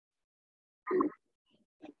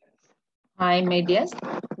Hi, my dears.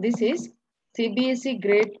 This is Cbse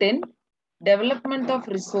Grade 10 Development of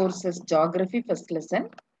Resources Geography First Lesson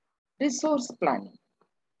Resource Planning.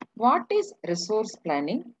 What is resource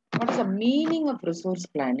planning? What is the meaning of resource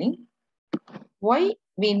planning? Why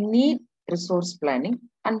we need resource planning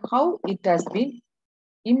and how it has been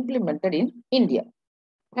implemented in India.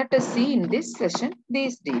 Let us see in this session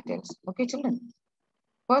these details. Okay, children.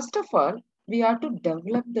 First of all, we have to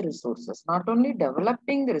develop the resources. Not only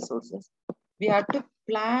developing the resources, we have to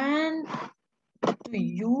plan to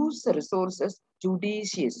use the resources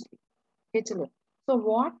judiciously. Okay, children. So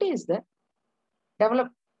what is the develop?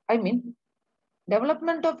 I mean,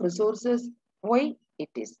 development of resources, why it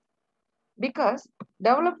is? Because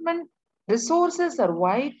development resources are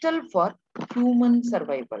vital for human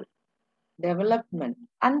survival, development,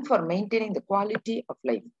 and for maintaining the quality of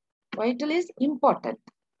life. Vital is important.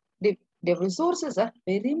 The resources are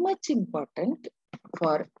very much important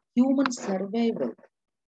for human survival.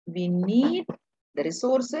 We need the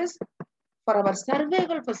resources for our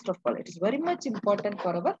survival, first of all. It is very much important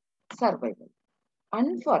for our survival.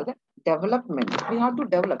 And for the development, we have to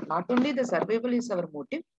develop. Not only the survival is our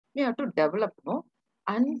motive, we have to develop, no?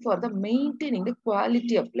 And for the maintaining the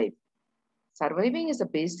quality of life. Surviving is a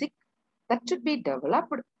basic that should be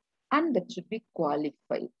developed and that should be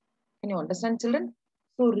qualified. Can you understand, children?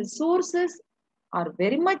 So resources are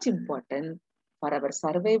very much important for our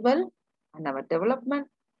survival and our development,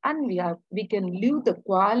 and we can live the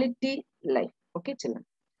quality life. Okay, children.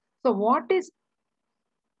 So what is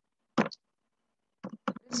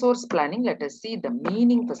resource planning? Let us see the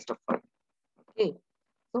meaning first of all. Okay.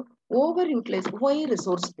 So overutilize. Why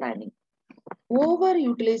resource planning?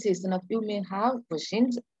 Overutilization of, you may have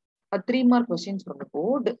questions, 3 more questions from the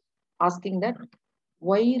board asking that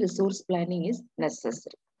why resource planning is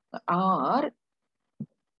necessary, or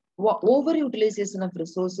overutilization of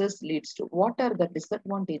resources leads to, what are the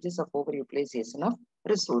disadvantages of overutilization of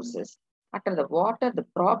resources, what are the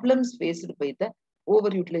problems faced by the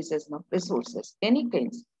overutilization of resources, any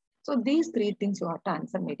kinds. So these 3 things you have to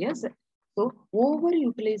answer, medias. So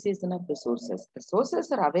overutilization of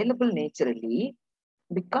resources are available naturally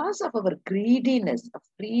because of our greediness of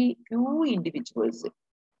few individuals.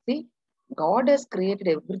 See, God has created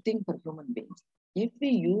everything for human beings. If we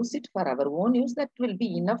use it for our own use, that will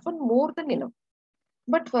be enough and more than enough.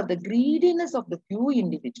 But for the greediness of the few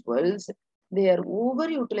individuals, they are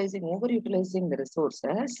overutilizing the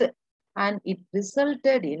resources, and it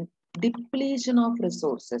resulted in depletion of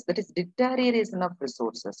resources, that is deterioration of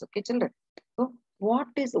resources. Okay, children. So what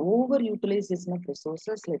is overutilization of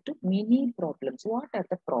resources led to many problems. What are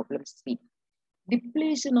the problems? See,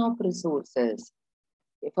 depletion of resources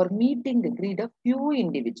for meeting the greed of few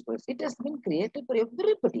individuals. It has been created for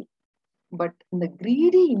everybody. But the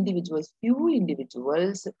greedy individuals, few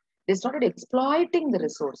individuals, they started exploiting the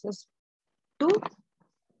resources to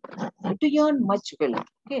earn much wealth.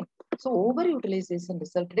 Okay. So overutilization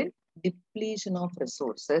resulted in depletion of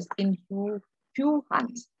resources in few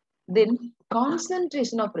hands. Then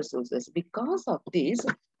concentration of resources. Because of this,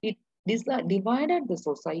 it divided the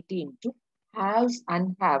society into haves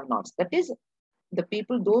and have-nots. That is, the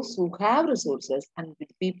people, those who have resources, and the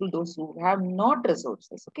people, those who have not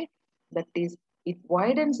resources. Okay. That is, it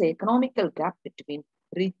widens the economical gap between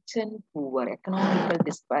rich and poor, economical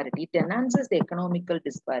disparity. It enhances the economical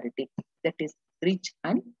disparity, that is rich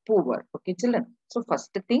and poor. Okay, children. So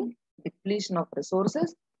first thing, depletion of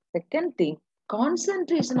resources. Second thing,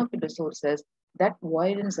 concentration of resources, that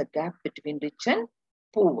widens the gap between rich and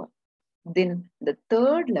poor. Then the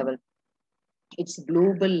third level, it's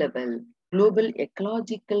global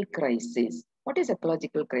ecological crisis. What is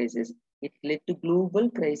ecological crisis? It led to global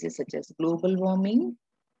crises such as global warming,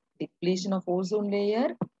 depletion of ozone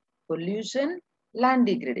layer, pollution, land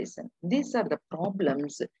degradation. These are the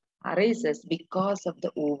problems arises because of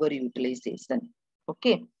the overutilization.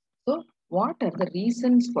 Okay. So what are the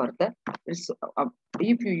reasons for the,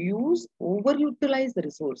 if you use overutilize the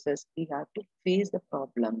resources, we have to face the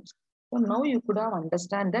problems. So now you could have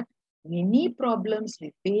understand that many problems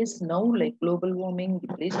we face now, like global warming,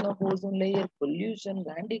 depletion of ozone layer, pollution,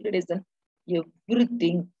 land degradation,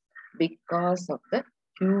 everything because of the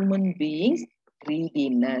human beings'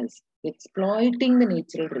 greediness, exploiting the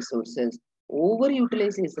natural resources,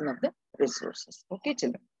 overutilization of the resources. Okay,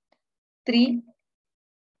 children. 3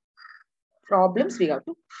 problems we have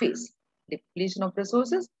to face: depletion of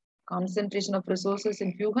resources, concentration of resources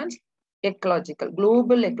in few hands,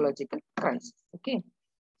 global ecological crisis. Okay.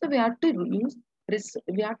 So we have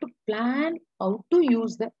to plan how to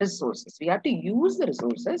use the resources. We have to use the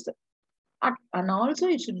resources, and also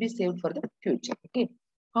it should be saved for the future. Okay.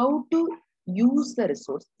 How to use the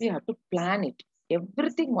resource, we have to plan it.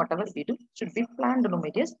 Everything, whatever we do, should be planned, no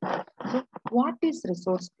medias. So, what is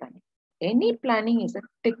resource planning? Any planning is a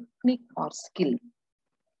technique or skill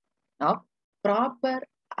of proper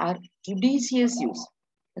or judicious use.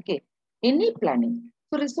 Okay, any planning.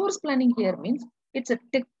 So, resource planning here means it's a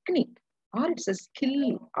technique or it's a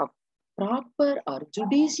skill of proper or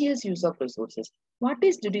judicious use of resources. What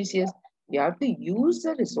is judicious? We have to use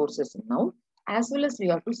the resources now, as well as we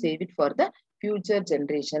have to save it for the future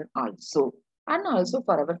generation also, and also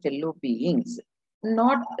for our fellow beings,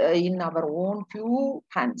 not in our own few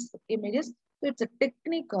hands. Okay, Majas? So it's a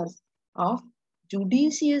technique of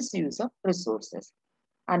judicious use of resources,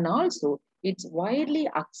 and also it's widely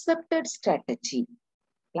accepted strategy.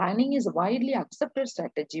 Planning is widely accepted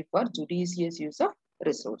strategy for judicious use of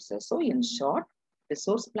resources. So in short,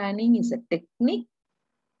 resource planning is a technique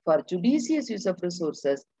for judicious use of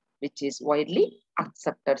resources, which is widely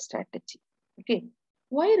accepted strategy. Okay.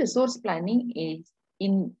 Why resource planning is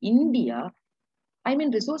in India? I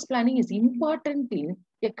mean, resource planning is important in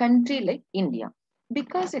a country like India.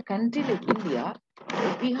 Because a country like India,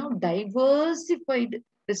 we have diversified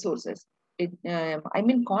resources. I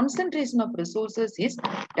mean, concentration of resources is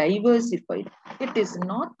diversified. It is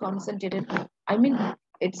not concentrated. I mean,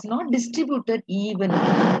 it's not distributed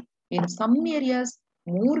evenly. In some areas,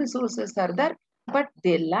 more resources are there, but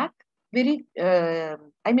they lack very,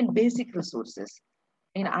 I mean, basic resources.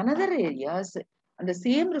 In another areas, the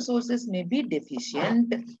same resources may be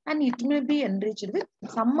deficient and it may be enriched with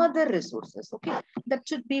some other resources. Okay, that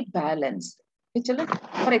should be balanced. Okay,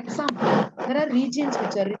 for example, there are regions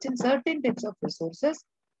which are rich in certain types of resources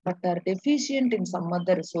but are deficient in some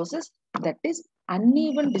other resources. That is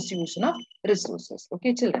uneven distribution of resources.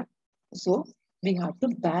 Okay, children. So we have to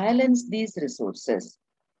balance these resources.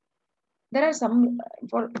 There are some,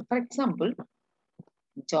 for example,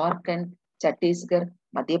 Jharkhand, Chhattisgarh,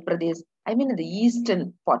 Madhya Pradesh. I mean, the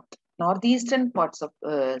eastern part, northeastern parts of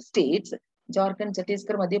states, Jharkhand,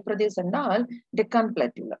 Chhattisgarh, Madhya Pradesh, and all Deccan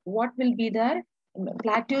Plateau. What will be there?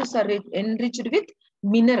 Plateaus are enriched with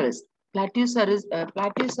minerals. I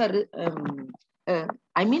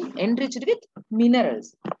mean, enriched with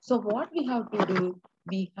minerals. So, what we have to do?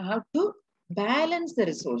 We have to balance the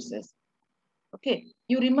resources. Okay,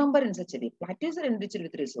 you remember in such a way, plateaus are enriched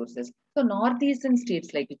with resources. So northeastern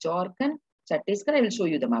states like Jharkhand, Chhattisgarh, I will show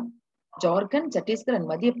you the map. Jharkhand, Chhattisgarh and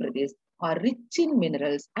Madhya Pradesh are rich in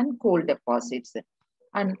minerals and coal deposits.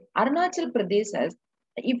 And Arunachal Pradesh has,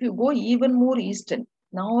 if you go even more eastern,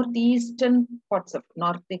 northeastern parts of,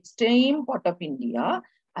 north extreme part of India,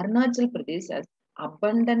 Arunachal Pradesh has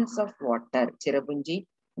abundance of water, Cherabunji,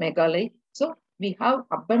 Meghalaya. So we have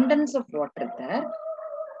abundance of water there,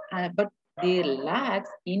 but they lack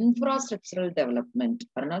infrastructural development.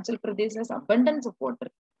 Arunachal Pradesh has abundance of water.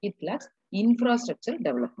 It lacks infrastructural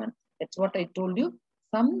development. That's what I told you.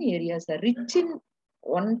 Some areas are rich in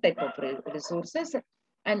one type of resources,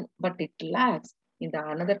 but it lacks in the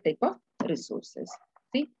another type of resources.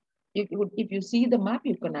 See, if you see the map,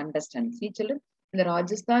 you can understand. See, children, in the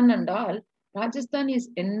Rajasthan and all, Rajasthan is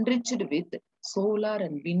enriched with solar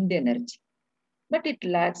and wind energy, but it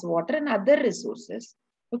lacks water and other resources.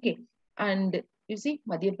 Okay. And you see,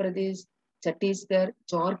 Madhya Pradesh, Chhattisgarh,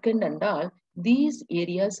 Jharkhand, and all these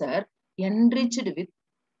areas are enriched with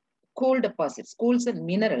coal deposits, coals and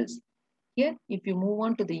minerals. Here, if you move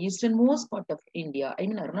on to the easternmost part of India, I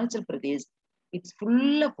mean Arunachal Pradesh, it's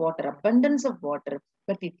full of water, abundance of water,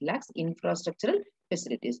 but it lacks infrastructural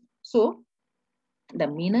facilities. So, the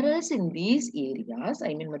minerals in these areas,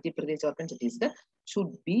 I mean Madhya Pradesh, Jharkhand, Chhattisgarh,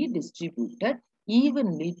 should be distributed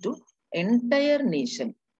evenly to entire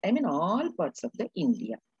nation. I mean all parts of the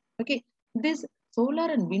India. Okay, this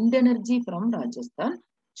solar and wind energy from Rajasthan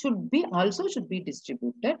should be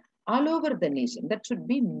distributed all over the nation. That should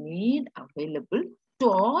be made available to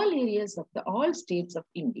all areas of the all states of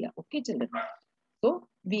India. Okay, children. So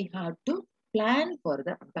we have to plan for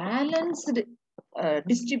the balanced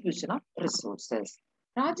distribution of resources.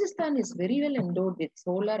 Rajasthan is very well endowed with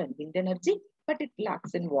solar and wind energy, but it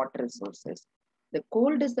lacks in water resources. The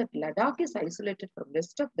cold is that Ladakh is isolated from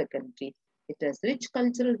rest of the country. It has rich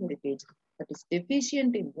cultural heritage, but is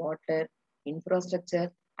deficient in water,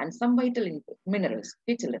 infrastructure, and some vital minerals.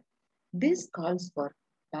 This calls for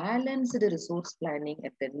balanced resource planning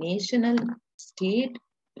at the national, state,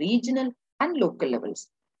 regional, and local levels.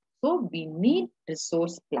 So we need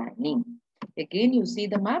resource planning. Again, you see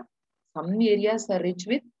the map. Some areas are rich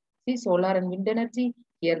with solar and wind energy.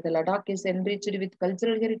 Here the Ladakh is enriched with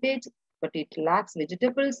cultural heritage, but it lacks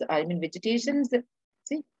vegetables, I mean vegetations.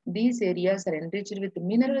 See, these areas are enriched with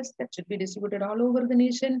minerals that should be distributed all over the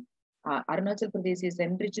nation. Arunachal Pradesh is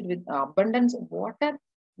enriched with abundance of water,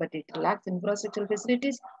 but it lacks infrastructural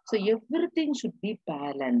facilities. So everything should be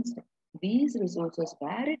balanced. These resources,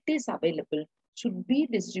 where it is available, should be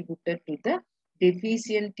distributed to the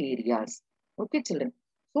deficient areas. Okay, children.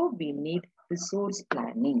 So we need resource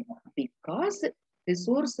planning because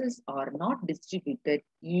resources are not distributed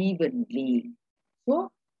evenly.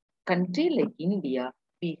 So country like India,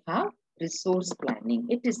 we have resource planning.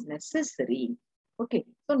 It is necessary. Okay,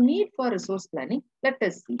 so need for resource planning. Let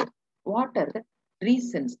us see what are the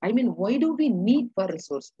reasons. I mean, why do we need for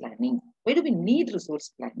resource planning? Why do we need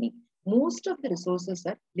resource planning? Most of the resources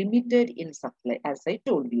are limited in supply, as I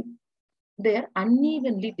told you. They are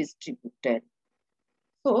unevenly distributed.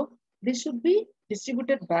 So they should be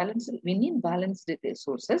distributed balanced. We need balanced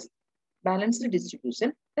resources, balanced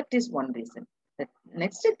distribution. That is one reason. The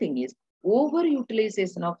next thing is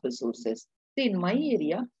overutilization of resources. See, in my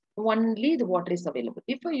area, only the water is available.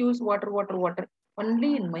 If I use water,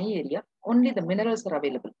 only in my area, only the minerals are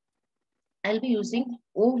available. I'll be using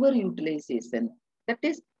overutilization. That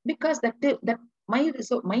is because that my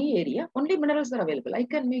area only minerals are available. I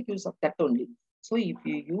can make use of that only. So if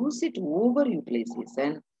you use it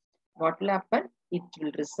overutilization, what will happen? It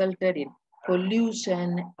will result in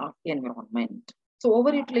pollution of environment. So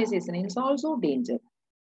overutilization is also danger.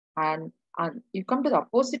 And you come to the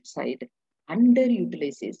opposite side,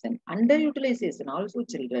 underutilization. Underutilization also,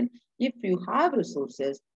 children, if you have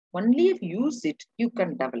resources, only if you use it, you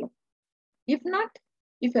can develop. If not,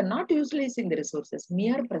 if you're not utilizing the resources,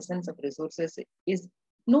 mere presence of resources is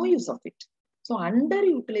no use of it. So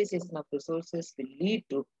underutilization of resources will lead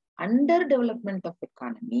to underdevelopment of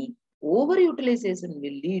economy. Overutilization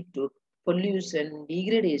will lead to pollution,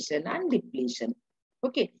 degradation, and depletion.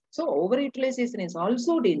 Okay, so overutilization is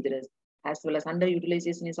also dangerous, as well as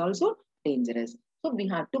underutilization is also dangerous. So we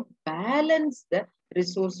have to balance the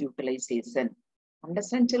resource utilization.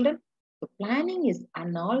 Understand, children? So planning is,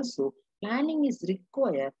 and also planning is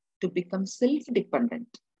required to become self-dependent.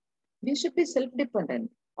 We should be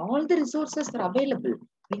self-dependent. All the resources are available.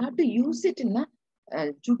 We have to use it in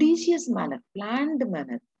a judicious manner, planned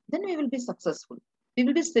manner. Then we will be successful. We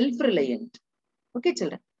will be self-reliant. Okay,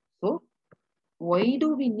 children. So why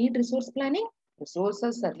do we need resource planning?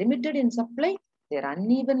 Resources are limited in supply. They are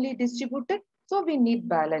unevenly distributed. So we need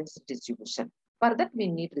balanced distribution. For that, we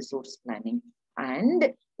need resource planning.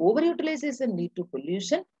 And overutilization lead to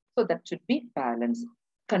pollution. So that should be balanced,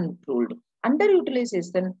 controlled.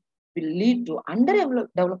 Underutilization will lead to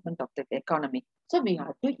underdevelopment of the economy. So we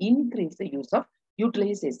have to increase the use of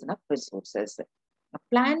utilization of resources.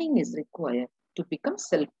 Planning is required to become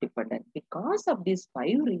self-dependent. Because of these 5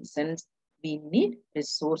 reasons, we need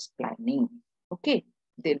resource planning. Okay,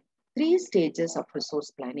 there are 3 stages of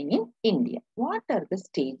resource planning in India. What are the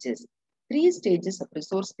stages? 3 stages of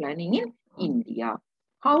resource planning in India.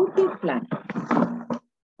 How to plan?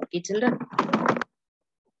 Okay, children.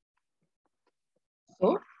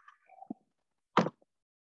 So,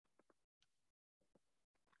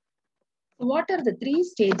 what are the 3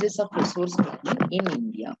 stages of resource planning in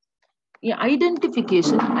India?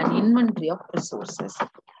 Identification and inventory of resources.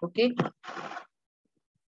 Okay.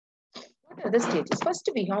 What are the stages? First,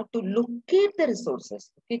 we have to locate the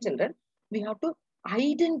resources. Okay, children. We have to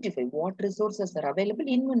identify what resources are available.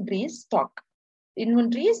 Inventory is stock.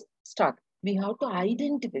 Inventory is stock. We have to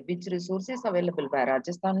identify which resources available. By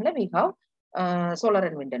Rajasthan, we have solar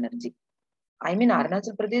and wind energy. I mean,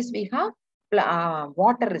 Arunachal Pradesh, we have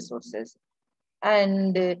water resources.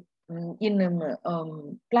 And in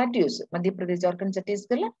plateaus, Madhya Pradesh, Jharkhand,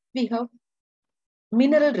 Chhattisgarh, we have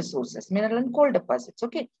mineral resources, mineral and coal deposits.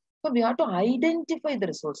 Okay, so we have to identify the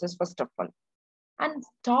resources first of all and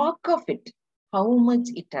talk of it, how much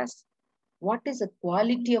it has, what is the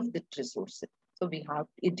quality of the resource. So we have,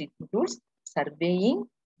 it includes surveying,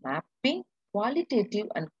 mapping, qualitative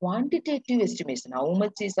and quantitative estimation, how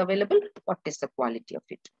much is available, what is the quality of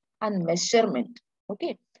it, and measurement.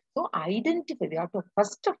 Okay, so identify, we have to,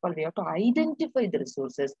 first of all, we have to identify the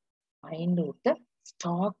resources, find out the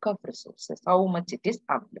stock of resources, how much it is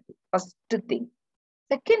available. First thing.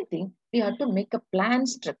 Second thing, we have to make a plan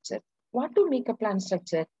structure. What to make a plan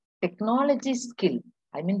structure? Technology skill.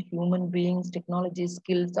 I mean, human beings, technology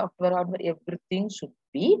skills, software, hardware, everything should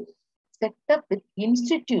be set up with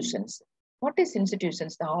institutions. What is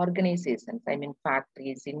institutions? The organizations. I mean,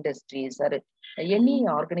 factories, industries, or any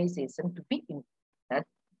organization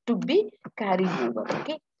to be carried over.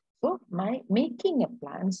 Okay. So, making a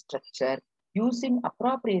plan structure using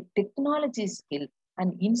appropriate technology skill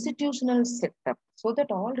and institutional setup so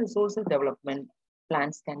that all resources development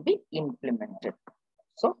plans can be implemented.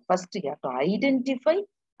 So first you have to identify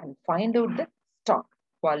and find out the stock.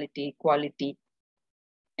 quality, quality,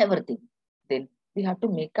 everything. Then we have to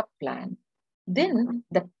make a plan. Then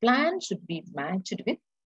the plan should be matched with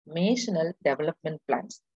national development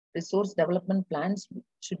plans. Resource development plans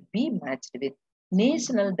should be matched with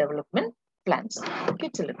national development plans. Okay,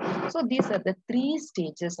 children. So these are the three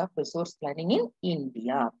stages of resource planning in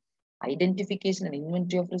India. Identification and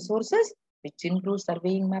inventory of resources, which includes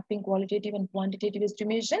surveying, mapping, qualitative and quantitative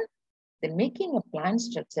estimation. Then making a plan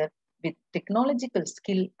structure with technological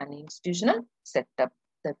skill and institutional setup.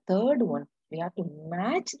 The third one, we have to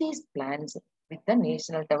match these plans with the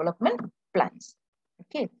national development plans.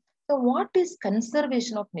 Okay. So what is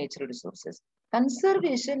conservation of natural resources?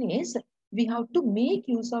 Conservation is we have to make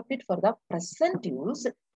use of it for the present use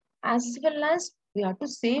as well as we have to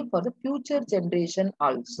save for the future generation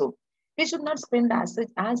also. We should not spend as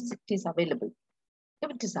it is available.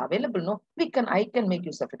 If it is available, no, I can make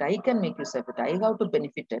use of it. I can make use of it. I have to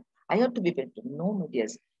benefit it. I have to be benefited. No, my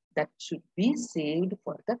dears. That should be saved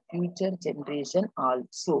for the future generation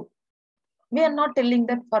also. We are not telling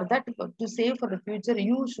that for that to save for the future,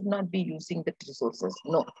 you should not be using the resources.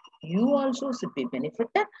 No, you also should be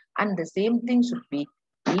benefited, and the same thing should be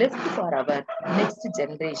left for our next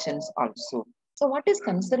generations also. So what is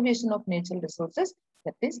conservation of natural resources?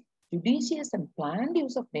 That is judicious and planned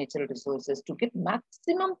use of natural resources to get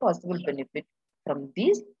maximum possible benefit from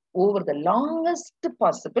these over the longest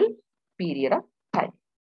possible period of time.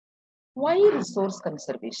 Why resource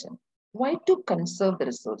conservation? Why to conserve the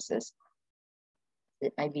resources?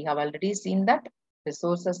 We have already seen that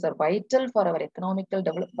resources are vital for our economical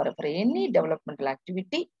development, for any developmental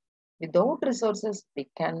activity. Without resources, we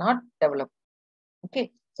cannot develop.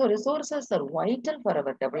 Okay, so resources are vital for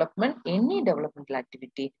our development, any developmental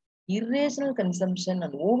activity. Irrational consumption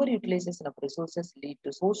and overutilization of resources lead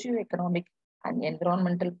to socio-economic and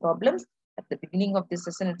environmental problems. At the beginning of this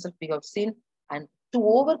session itself, we have seen, and to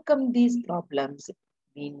overcome these problems,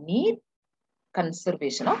 we need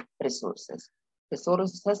conservation of resources.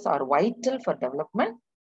 Resources are vital for development.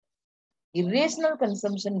 Irrational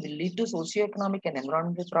consumption will lead to socio-economic and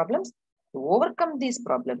environmental problems. To overcome these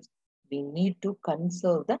problems, we need to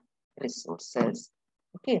conserve the resources.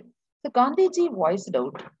 Okay. So Gandhiji voiced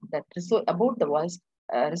out that about the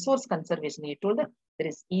resource conservation. He told that there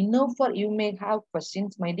is enough for you may have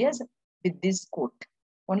questions, my dears, with this quote.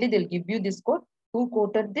 Only they'll give you this quote. Who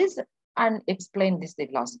quoted this and explain this? They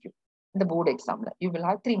will ask you in the board exam. You will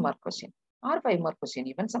have 3 mark question or 5 mark question.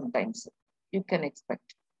 Even sometimes you can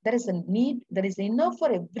expect. There is a need. There is enough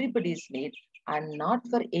for everybody's need and not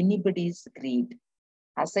for anybody's greed.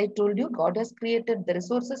 As I told you, God has created the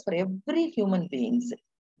resources for every human beings,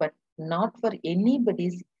 but not for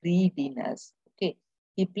anybody's greediness. Okay.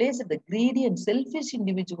 He placed the greedy and selfish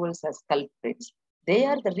individuals as culprits. They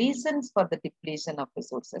are the reasons for the depletion of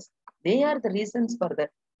resources. They are the reasons for the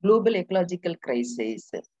global ecological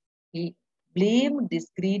crisis. He blamed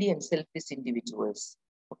these greedy and selfish individuals.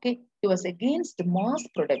 Okay. He was against mass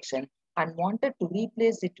production and wanted to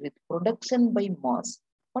replace it with production by mass.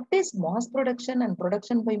 What is mass production and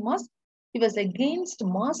production by mass? He was against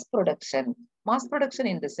mass production. Mass production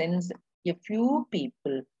in the sense, a few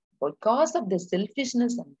people, because of the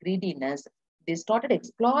selfishness and greediness, they started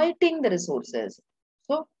exploiting the resources.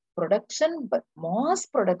 So production, but mass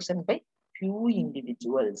production by few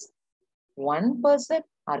individuals. One person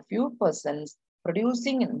or few persons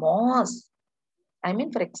producing in mass. I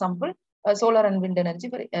mean, for example, solar and wind energy,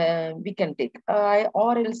 we can take,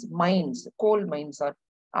 or else mines, coal mines, or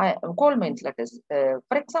coal mines, let us,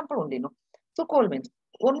 for example, only, no. So coal mines,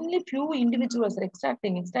 only few individuals are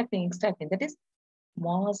extracting. That is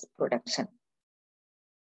mass production.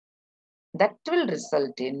 That will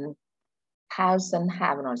result in haves and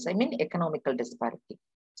have-nots. I mean, economical disparity.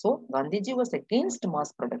 So Gandhiji was against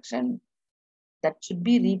mass production. That should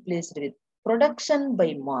be replaced with production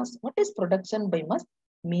by mass. What is production by mass?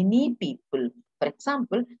 Many people. For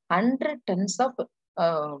example, 100 tons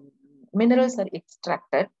of minerals are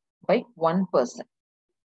extracted by one person.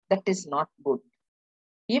 That is not good.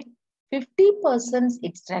 If 50 persons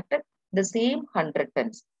extracted the same 100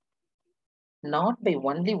 tons, not by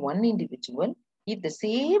only one individual, if the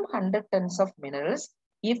same 100 tons of minerals,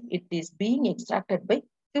 if it is being extracted by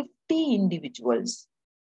 50 individuals,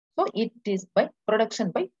 so it is by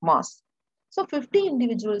production by mass. So 50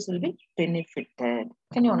 individuals will be benefited.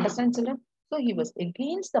 Can you understand, children? So he was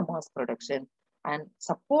against the mass production and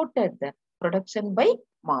supported the production by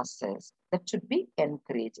masses. That should be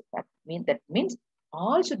encouraged. That means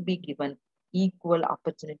all should be given equal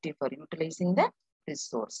opportunity for utilizing the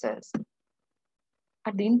resources.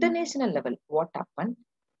 At the international level, what happened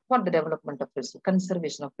for the development of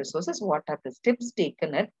conservation of resources? What are the steps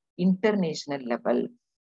taken at international level?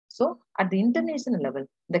 So at the international level,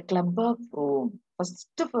 the Club of Rome,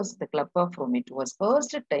 the Club of Rome, it was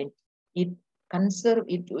first time it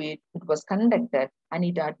it was conducted and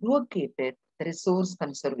it advocated the resource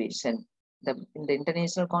conservation. In the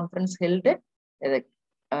international conference held at the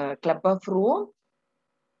Club of Rome,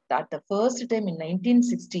 that the first time in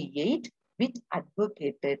 1968, which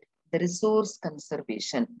advocated the resource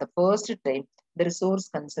conservation. The first time the resource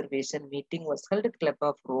conservation meeting was held at Club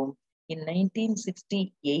of Rome in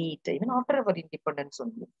 1968, even after our independence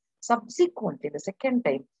only. Subsequently, the second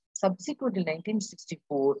time, subsequently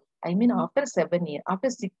 1964, I mean after 7 years, after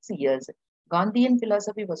 6 years, Gandhian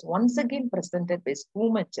philosophy was once again presented by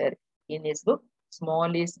Schumacher in his book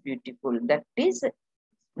Small is Beautiful. That is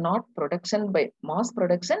not production by mass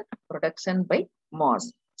production, production by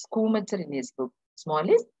mass. Schumacher in his book, Small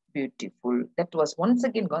is Beautiful. That was once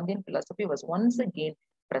again, Gandhian philosophy was once again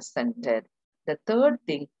presented. The third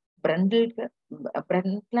thing,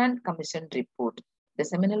 Brundtland Commission report. The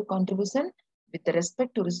seminal contribution with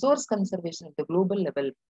respect to resource conservation at the global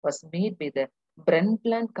level was made by the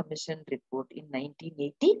Brundtland Commission report in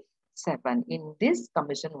 1987. In this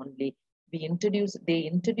commission only, they introduced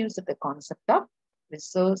the concept of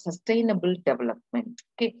resource sustainable development.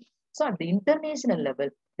 Okay, so at the international level,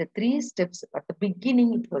 the 3 steps at the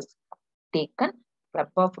beginning it was taken.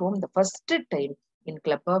 Club of Rome, the first time in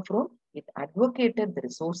Club of Rome, it advocated the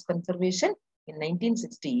resource conservation in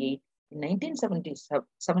 1968. In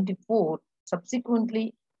 1974,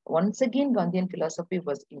 subsequently, once again, Gandhian philosophy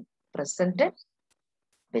was presented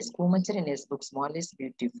by Schumacher in his book Small is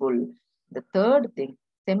Beautiful. The third thing,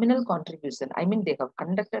 seminal contribution. I mean, they have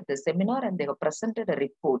conducted the seminar and they have presented a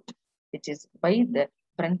report, which is by the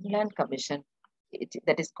Brundtland Commission.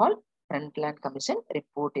 That is called Brundtland Commission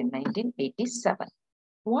report in 1987.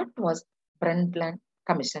 What was Brundtland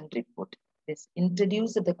Commission report? This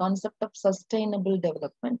introduced the concept of sustainable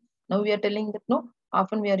development. Now we are telling that no,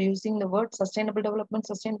 often we are using the word sustainable development,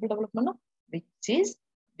 no, which is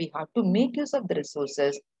we have to make use of the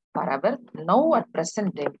resources for our now at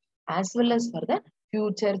present time as well as for the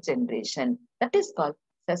future generation. That is called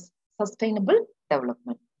sustainable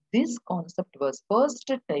development. This concept was first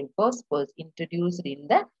introduced in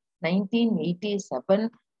the 1987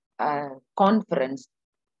 conference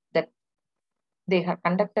that they have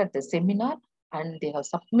conducted the seminar and they have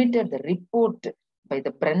submitted the report by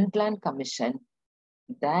the Brundtland Commission.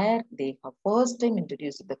 There they have first time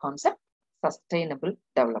introduced the concept sustainable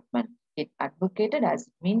development. It advocated as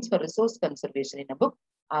means for resource conservation in a book,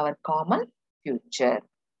 Our Common Future.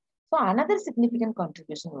 So another significant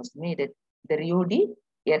contribution was made at the Rio de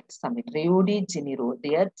Janeiro,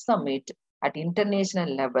 the Earth Summit at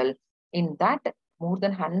international level. In that, more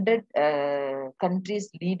than 100 countries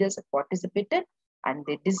leaders participated and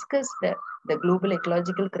they discussed the global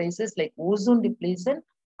ecological crisis like ozone depletion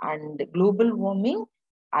and global warming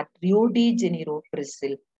at Rio de Janeiro,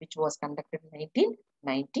 Brazil, which was conducted in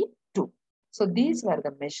 1992. So these were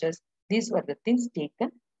the measures, these were the things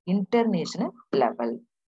taken international level.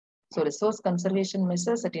 So resource conservation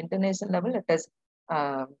measures at international level, it is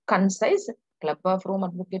concise. Club of Rome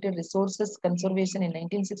advocated resources conservation in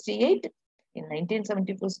 1968. In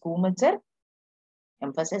 1974, Schumacher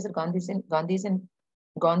emphasized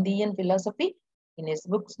Gandhian philosophy in his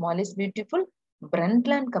book Small is Beautiful.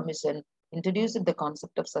 Brundtland Commission introduced the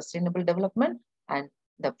concept of sustainable development, and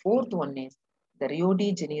the fourth one is the Rio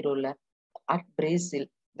de Janeiro at Brazil.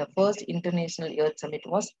 The first International Earth Summit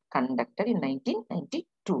was conducted in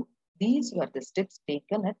 1992. These were the steps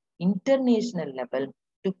taken at international level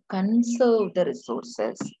to conserve the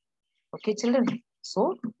resources. Okay, children.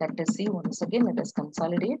 So let us see once again, let us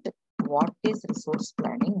consolidate what is resource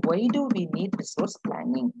planning. Why do we need resource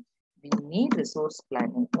planning? We need resource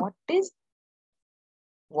planning. What is,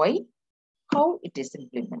 why, how it is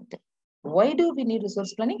implemented. Why do we need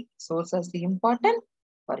resource planning? Resources are important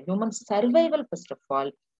for human survival, first of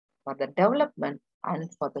all, for the development and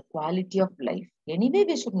for the quality of life. Anyway,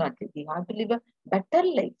 we should not live. We have to live a better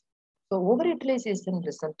life. So overutilization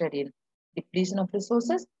resulted in depletion of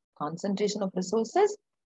resources, concentration of resources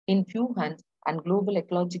in few hands, and global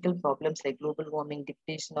ecological problems like global warming,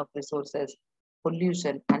 depletion of resources,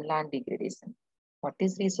 pollution, and land degradation. What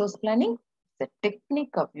is resource planning? The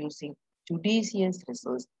technique of using judicious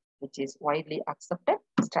resource, which is widely accepted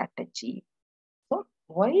strategy. So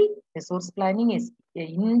why resource planning is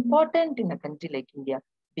important in a country like India?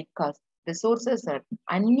 Because resources are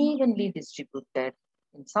unevenly distributed.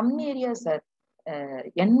 In some areas are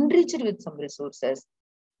enriched with some resources,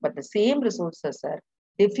 but the same resources are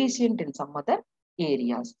deficient in some other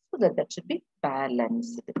areas. So that should be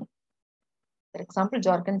balanced. For example,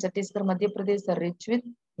 Jharkhand, Chhattisgarh, Madhya Pradesh are rich with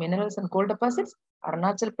minerals and coal deposits,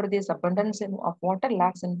 Arunachal Pradesh abundance of water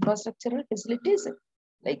lacks infrastructural facilities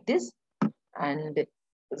like this, and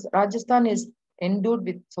Rajasthan is endowed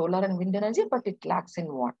with solar and wind energy, but it lacks in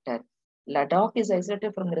water. Ladakh is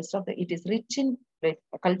isolated from the rest of the. It is rich in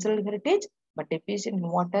cultural heritage, but deficient in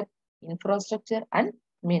water, infrastructure, and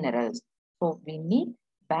minerals. So we need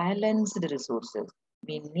balanced resources.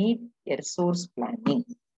 We need a resource planning.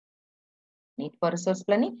 Need for resource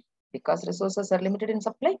planning because resources are limited in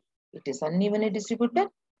supply. It is unevenly distributed.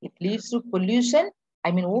 It leads to pollution.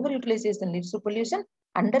 I mean, overutilization leads to pollution.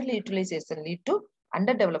 Underutilization leads to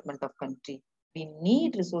underdevelopment of country. We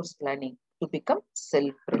need resource planning to become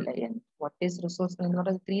self-reliant. What is resource planning? What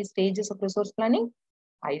are the 3 stages of resource planning?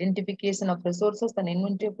 Identification of resources and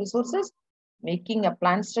inventory of resources, making a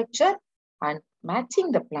plan structure, and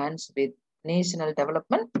matching the plans with national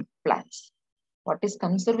development plans. What is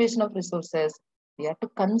conservation of resources? We have to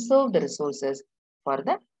conserve the resources for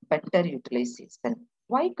the better utilization.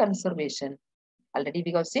 Why conservation? Already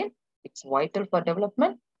we have seen it's vital for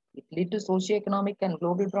development. It leads to socio-economic and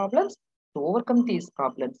global problems. To overcome these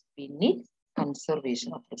problems, we need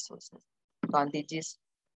conservation of resources. Gandhiji's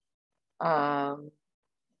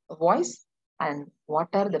voice, and what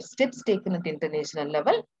are the steps taken at the international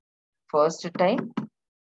level? First time,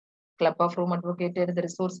 Club of Rome advocated the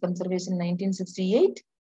resource conservation in 1968.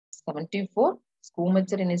 74,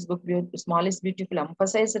 Schumacher in his book Small is Beautiful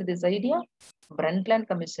emphasized this idea. Brundtland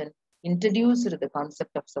Commission introduced the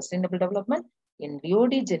concept of sustainable development. In Rio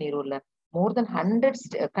de Janeiro, more than 100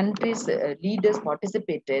 countries leaders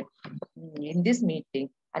participated in this meeting,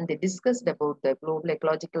 and they discussed about the global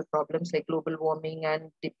ecological problems like global warming and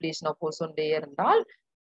depletion of ozone layer and all.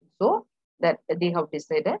 So that they have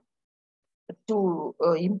decided to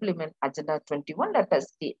implement Agenda 21.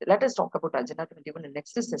 Let us talk about Agenda 21 in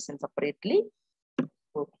next session separately.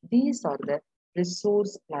 So these are the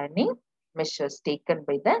resource planning measures taken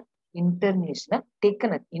by the international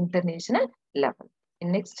level.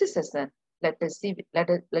 In next session, let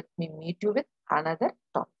me meet you with another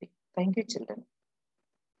topic. Thank you, children.